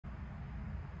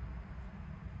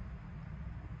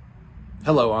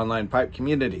Hello, online pipe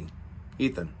community.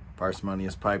 Ethan,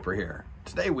 Parsimonious Piper here.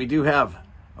 Today we do have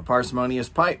a Parsimonious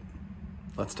pipe.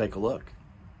 Let's take a look.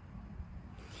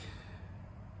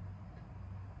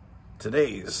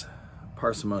 Today's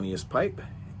Parsimonious pipe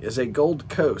is a Gold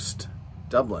Coast,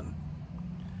 Dublin.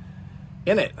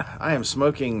 In it, I am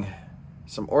smoking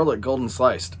some Orlik Golden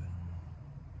Sliced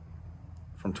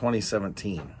from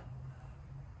 2017.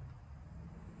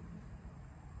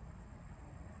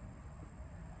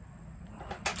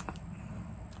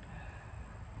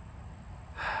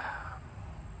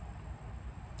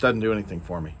 Doesn't do anything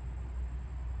for me.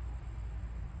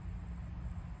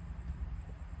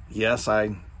 Yes,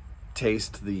 I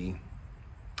taste the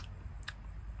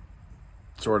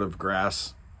sort of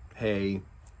grass, hay,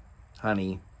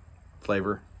 honey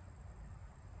flavor.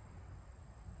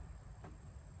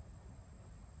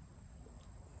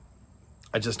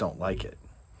 I just don't like it.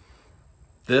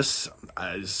 This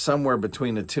is somewhere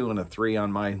between a 2 and a 3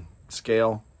 on my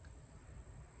scale.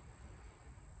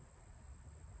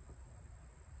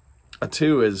 A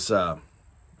 2 is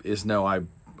no,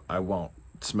 I won't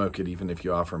smoke it even if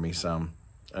you offer me some.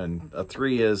 And a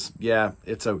 3 is, yeah,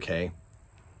 it's okay.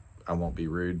 I won't be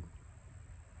rude.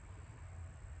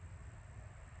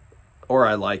 Or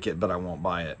I like it, but I won't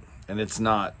buy it. And it's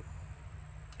not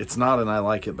an I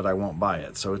like it, but I won't buy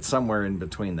it. So it's somewhere in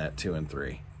between that 2 and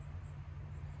 3.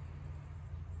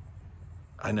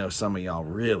 I know some of y'all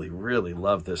really, really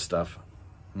love this stuff.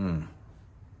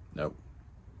 Nope.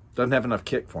 Doesn't have enough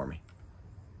kick for me.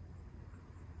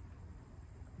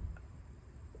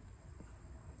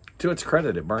 To its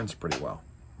credit, it burns pretty well.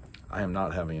 I am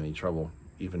not having any trouble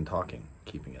even talking,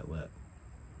 keeping it lit.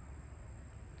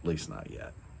 At least not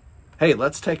yet. Hey,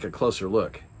 let's take a closer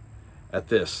look at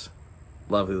this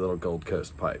lovely little Gold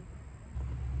Coast pipe.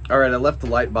 All right, I left the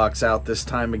light box out this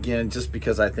time again just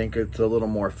because I think it's a little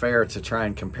more fair to try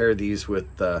and compare these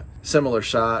with similar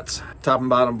shots, top and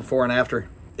bottom, before and after.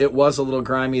 It was a little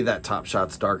grimy. That top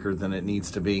shot's darker than it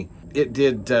needs to be. It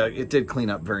did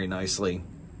clean up very nicely.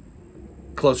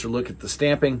 Closer look at the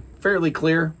stamping, fairly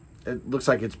clear. It looks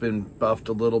like it's been buffed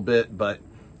a little bit, but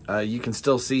you can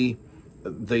still see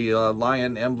the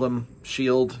lion emblem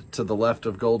shield to the left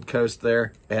of Gold Coast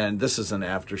there. And this is an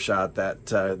after shot.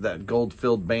 That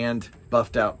gold-filled band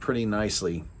buffed out pretty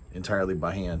nicely, entirely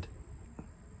by hand.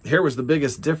 Here was the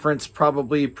biggest difference,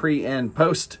 probably pre and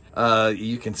post.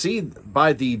 You can see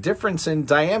by the difference in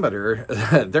diameter,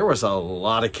 there was a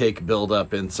lot of cake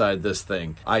buildup inside this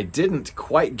thing. I didn't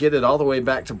quite get it all the way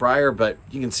back to briar, but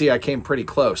you can see I came pretty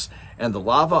close. And the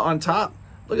lava on top,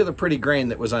 look at the pretty grain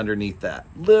that was underneath that.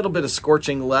 Little bit of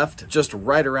scorching left, just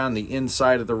right around the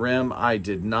inside of the rim. I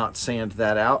did not sand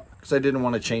that out because I didn't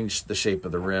want to change the shape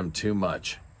of the rim too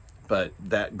much. But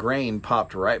that grain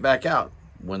popped right back out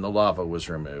when the lava was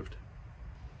removed.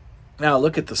 Now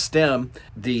look at the stem.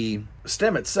 The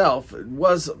stem itself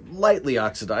was lightly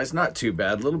oxidized, not too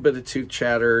bad. A little bit of tooth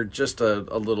chatter, just a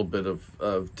little bit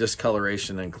of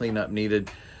discoloration and cleanup needed.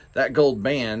 That gold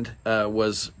band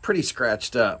was pretty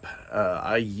scratched up.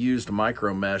 I used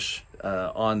micro mesh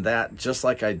on that just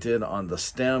like I did on the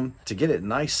stem to get it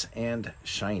nice and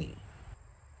shiny.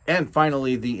 And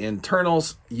finally, the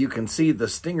internals. You can see the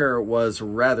stinger was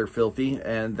rather filthy,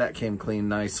 and that came clean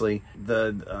nicely.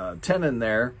 The tenon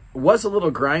there was a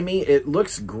little grimy. It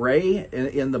looks gray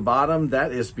in the bottom.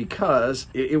 That is because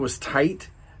it was tight.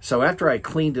 So after I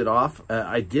cleaned it off,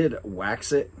 I did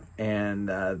wax it, and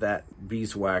that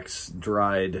beeswax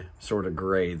dried sort of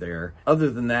gray there. Other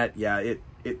than that, yeah,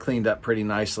 it cleaned up pretty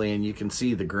nicely, and you can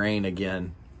see the grain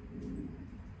again.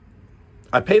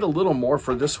 I paid a little more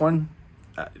for this one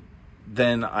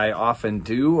than I often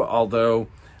do, although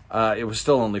it was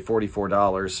still only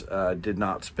 $44. Did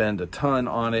not spend a ton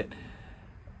on it.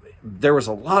 There was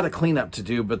a lot of cleanup to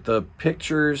do, but the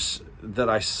pictures that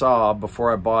I saw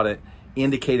before I bought it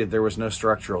indicated there was no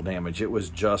structural damage. It was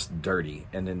just dirty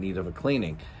and in need of a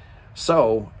cleaning.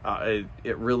 So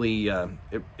it really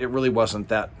wasn't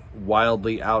that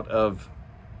wildly out of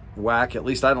whack. At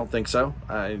least I don't think so.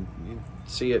 You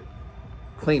see it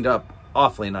cleaned up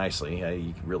awfully nicely.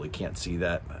 You really can't see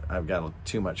that. I've got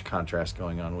too much contrast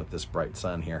going on with this bright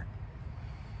sun here.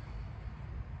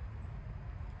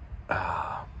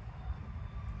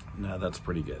 No, that's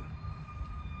pretty good.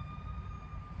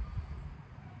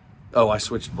 Oh, I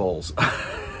switched bowls.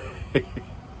 I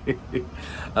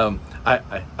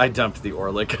dumped the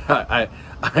Orlik.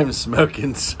 I'm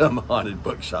smoking some Haunted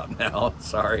Bookshop now.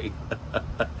 Sorry.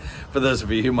 For those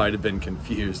of you who might have been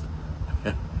confused.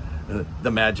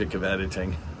 The magic of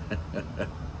editing.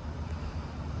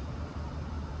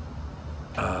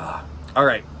 All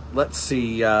right, let's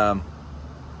see.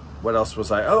 What else was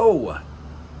I? Oh,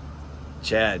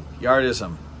 Chad,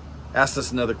 Yardism, asked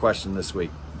us another question this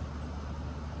week.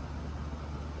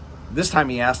 This time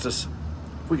he asked us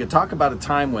if we could talk about a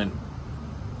time when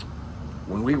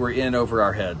we were in over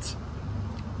our heads.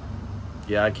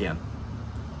 Yeah, I can.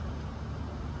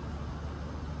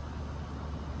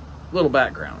 Little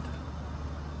background.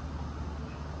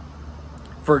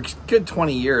 For a good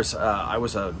 20 years, I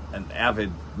was an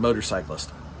avid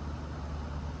motorcyclist.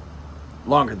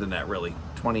 Longer than that, really.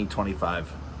 20,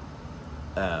 25.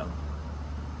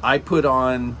 I put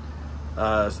on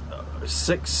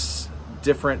six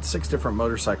different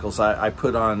motorcycles. I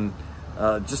put on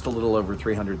just a little over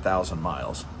 300,000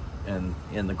 miles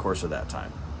in the course of that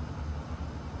time.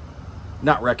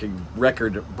 Not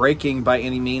record breaking by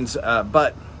any means,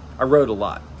 but I rode a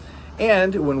lot.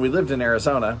 And when we lived in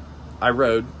Arizona, I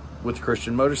rode with the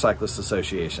Christian Motorcyclist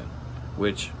Association,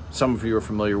 which some of you are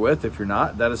familiar with. If you're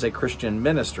not, that is a Christian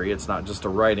ministry. It's not just a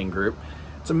riding group.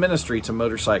 It's a ministry to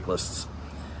motorcyclists.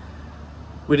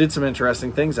 We did some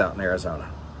interesting things out in Arizona.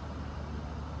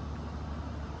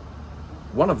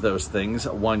 One of those things,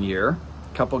 one year,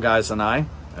 a couple guys and I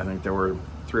think there were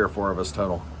 3 or 4 of us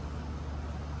total,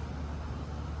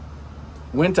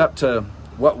 went up to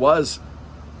what was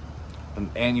an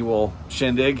annual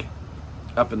shindig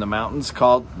up in the mountains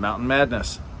called Mountain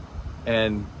Madness.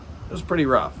 And it was pretty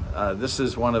rough. This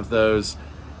is one of those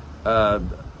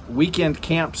weekend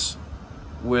camps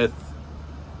with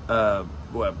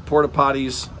porta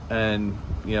potties and,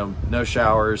 you know, no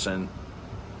showers and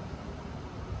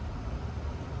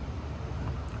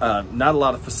not a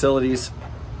lot of facilities.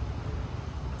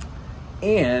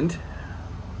 And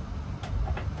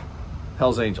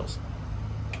Hell's Angels.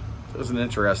 It was an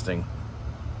interesting,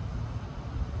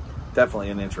 definitely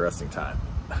an interesting time.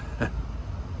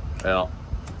 Well,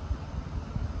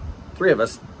 3 of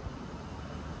us.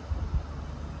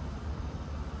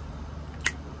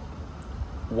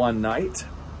 One night,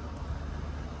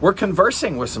 we're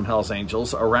conversing with some Hell's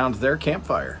Angels around their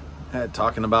campfire,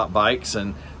 talking about bikes,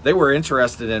 and they were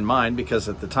interested in mine because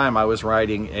at the time I was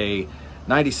riding a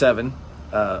 97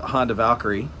 Honda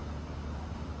Valkyrie.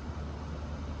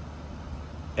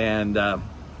 And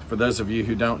for those of you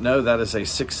who don't know, that is a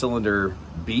 6-cylinder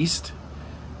beast,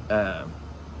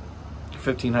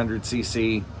 1500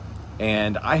 cc,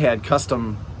 and I had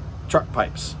custom truck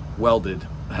pipes welded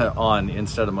on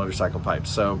instead of motorcycle pipes,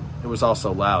 so it was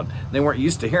also loud. They weren't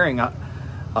used to hearing a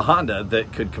Honda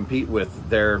that could compete with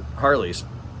their Harleys.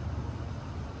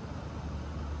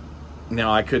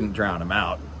 Now, I couldn't drown them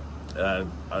out.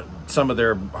 Some of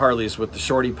their Harleys with the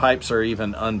shorty pipes or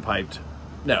even unpiped,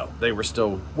 no, they were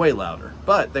still way louder,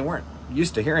 but they weren't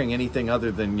used to hearing anything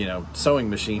other than, you know, sewing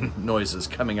machine noises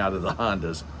coming out of the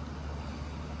Hondas.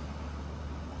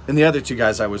 And the other 2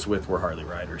 guys I was with were Harley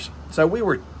riders. So we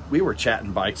were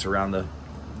chatting bikes around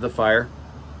the fire.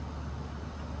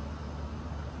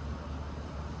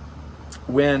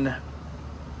 When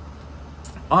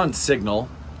on signal,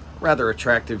 rather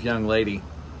attractive young lady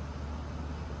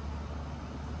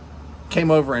came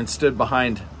over and stood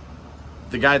behind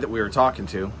the guy that we were talking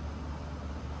to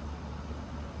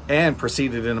and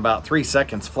proceeded in about 3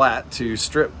 seconds flat to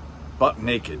strip buck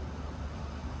naked.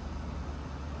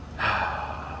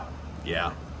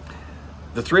 Yeah.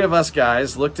 The 3 of us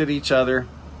guys looked at each other.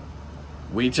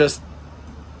 We just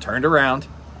turned around,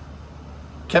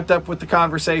 kept up with the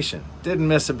conversation, didn't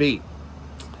miss a beat,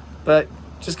 but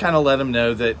just kind of let them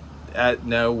know that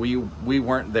no, we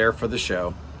weren't there for the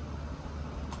show.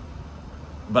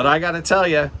 But I got to tell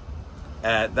you,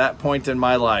 at that point in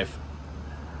my life,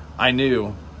 I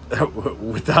knew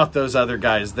without those other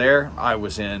guys there, I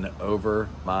was in over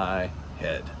my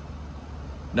head.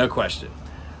 No question.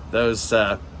 Those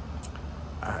HAs,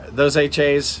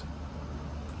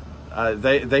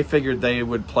 they figured they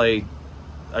would play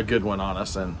a good one on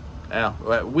us, and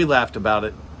we laughed about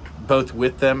it both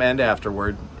with them and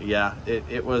afterward. Yeah,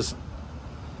 it was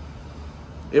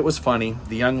funny.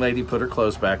 The young lady put her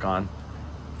clothes back on,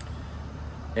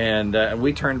 and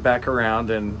we turned back around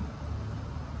and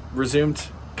resumed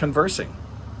conversing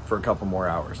for a couple more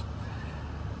hours.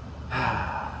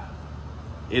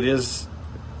 It is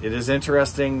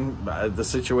interesting, the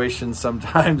situation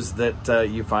sometimes that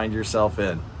you find yourself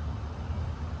in.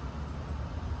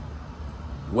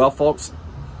 Well, folks,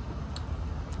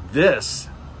 this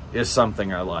is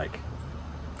something I like.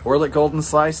 Orlik Golden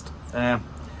Sliced.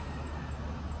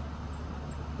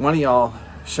 One of y'all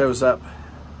shows up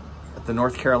at the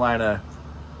North Carolina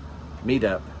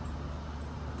meetup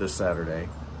this Saturday.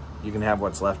 You can have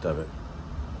what's left of it.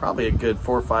 Probably a good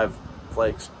 4 or 5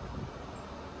 flakes.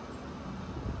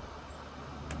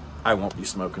 I won't be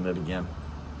smoking it again.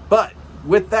 But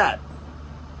with that,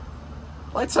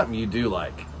 Light something you do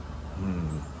like.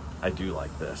 I do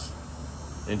like this.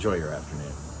 Enjoy your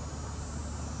afternoon.